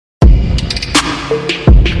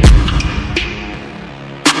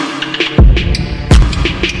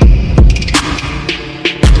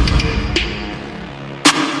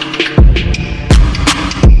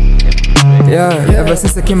Yeah, ever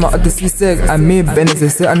since I came out of the C6, I made business. They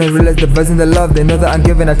say I don't realize the buzz and the love. They know that I'm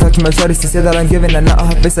giving. I talk to my shawty, she said that I'm giving. And not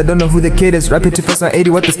on her face, I don't know who the kid is. Rapping too fast on 80,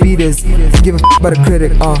 what the speed is. Give a f about a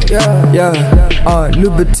critic,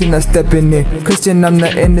 Louboutin I step in it. Christian, I'm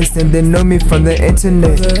not innocent. They know me from the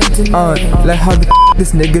internet. Like how the f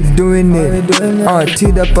this nigga doing it.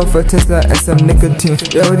 Teed up off a Tesla and some nicotine.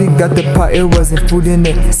 Already got the pot, it wasn't food in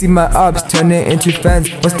it. See my ops turning into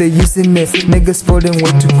fans once they using it. Niggas folding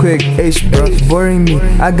way too quick. Eish, bro, boring me.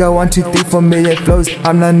 I got 1, 2, 3, 4 million flows.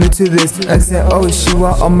 I'm not new to this. XNO, she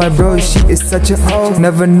want on my bro. She is such a hoe.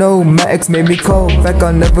 Never know, my ex made me cold. Back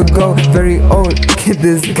I'll never go. Very old. Look at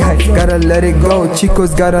this guy, gotta let it go.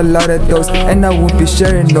 Chico's got a lot of those, and I won't be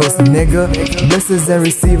sharing those, nigga. Blessings and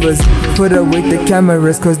receivers. Put away the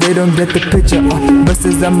cameras, cause they don't get the picture.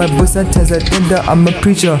 Blessings on my book, sometimes I think that I'm a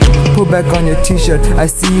preacher. Pull back on your t-shirt. I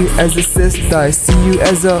see you as a sister. I see you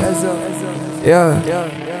as a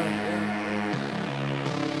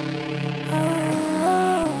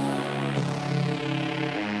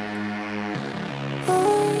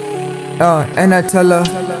and I tell her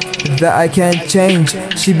that I can't change.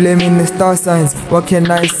 She blaming the star signs. What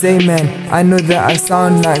can I say, man? I know that I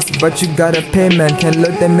sound nice, but you gotta pay, man. Can't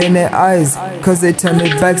look them in their eyes, cause they turn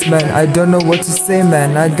their backs, man. I don't know what to say,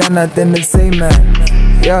 man. I got nothing to say,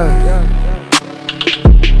 man.